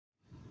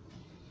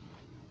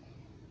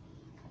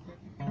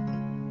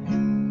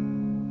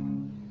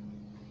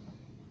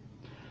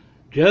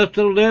just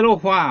a little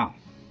while.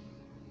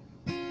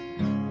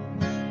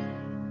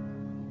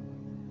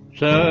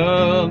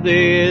 Soon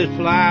this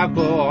life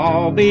will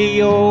all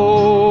be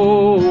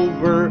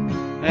over,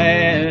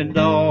 and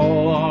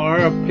all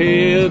our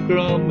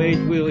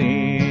pilgrimage will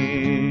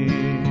end.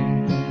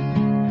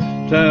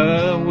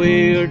 Soon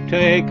we'll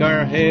take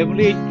our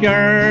heavenly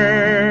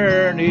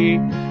journey,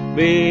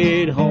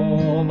 bid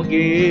home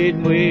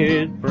again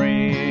with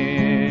friends.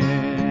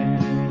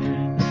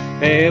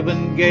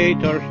 Heaven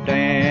gates are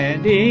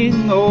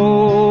standing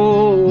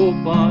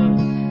open,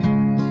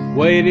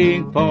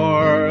 waiting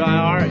for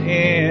our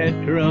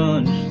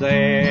entrance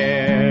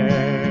there.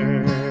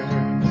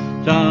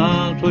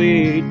 Some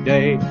sweet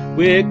day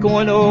we're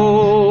going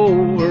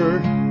over,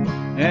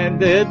 and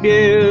the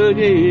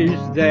beauty's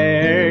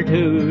there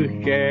to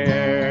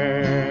share.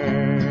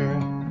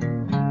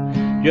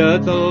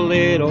 Just a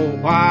little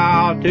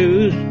while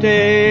to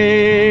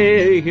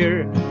stay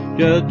here,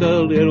 just a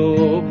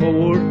little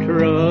more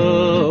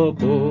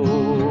trouble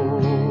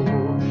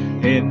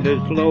in this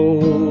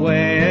slow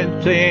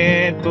and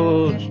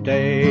sinful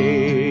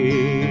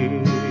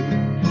state.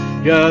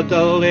 Just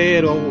a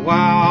little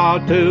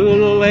while to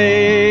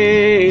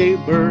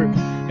labor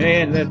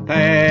in the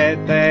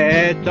path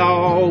that's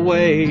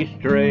always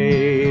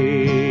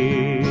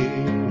straight.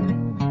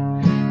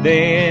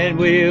 Then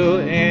we'll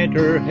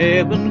enter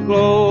heaven's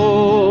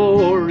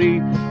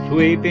glory,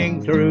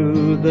 sweeping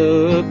through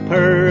the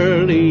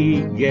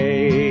pearly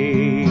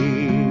gate.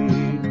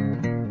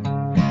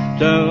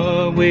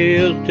 Soon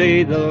we'll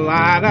see the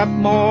light of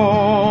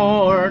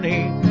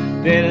morning,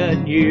 then a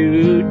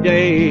new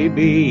day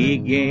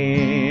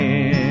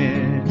begin.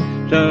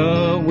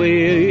 Soon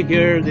we'll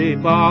hear the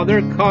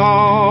Father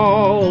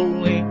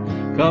calling,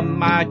 come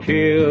my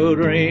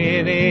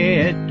children,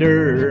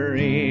 enter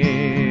in.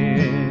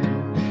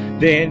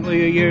 Then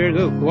we'll hear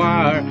the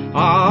choir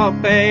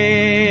of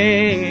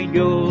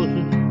angels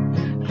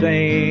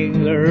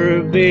sing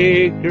their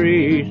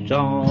victory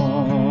song.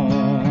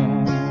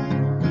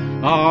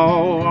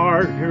 All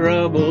our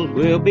troubles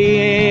will be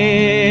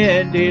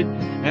ended,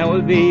 and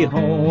we'll be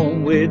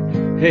home with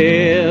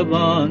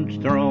heaven's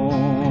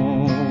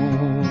throne.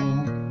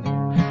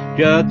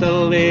 Just a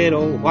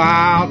little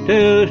while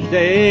to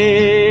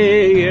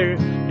stay here,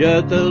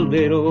 just a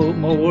little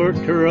more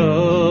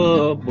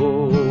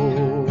trouble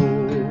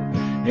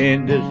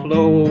in this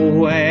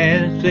slow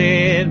and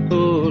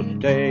sinful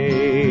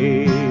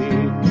state.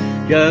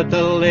 Just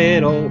a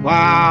little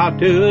while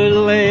to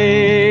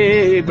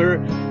labor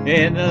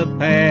in the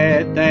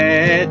path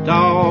that's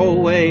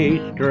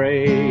always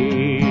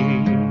straight.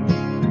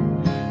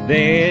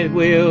 Then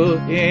we'll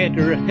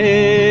enter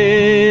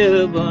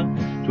heaven,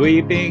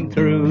 sweeping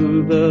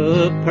through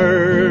the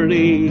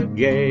pearly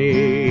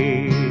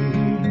gate.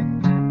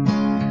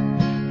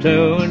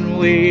 Soon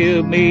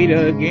we'll meet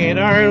again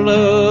our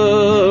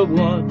loved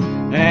ones,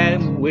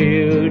 and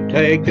we'll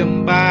take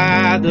them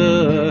by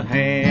the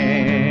hand.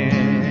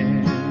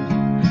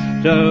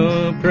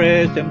 Soon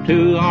press them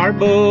to our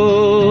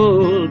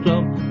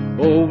bosom,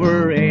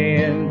 over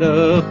in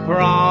the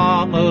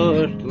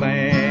promised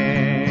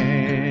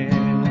land.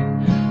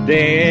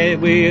 Then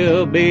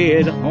we'll be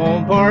at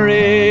home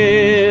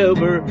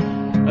forever,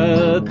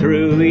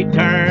 through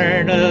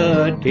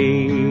eternity.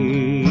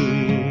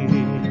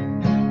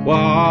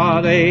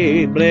 What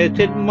a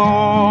blessed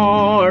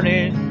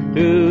morning,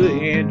 to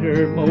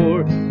enter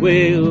more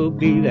will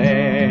be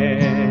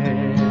there.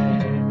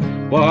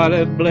 What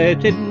a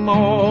blessed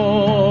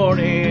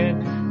morning,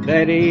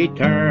 that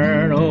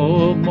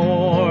eternal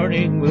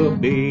morning will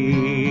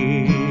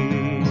be.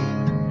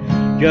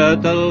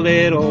 Just a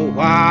little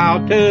while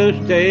to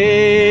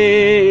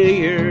stay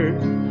here,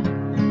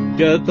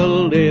 just a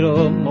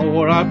little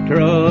more of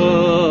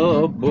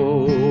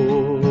trouble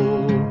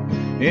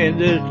in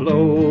this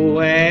slow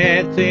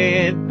and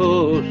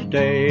sinful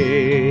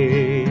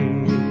state.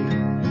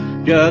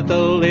 Just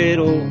a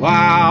little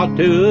while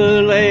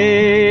to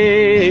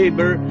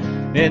labor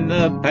in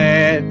the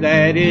path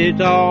that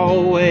is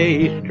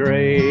always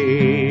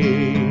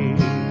straight.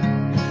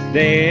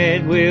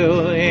 Then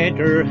we'll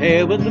enter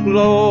heaven's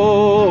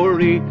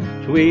glory,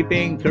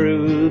 sweeping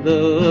through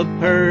the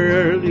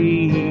pearly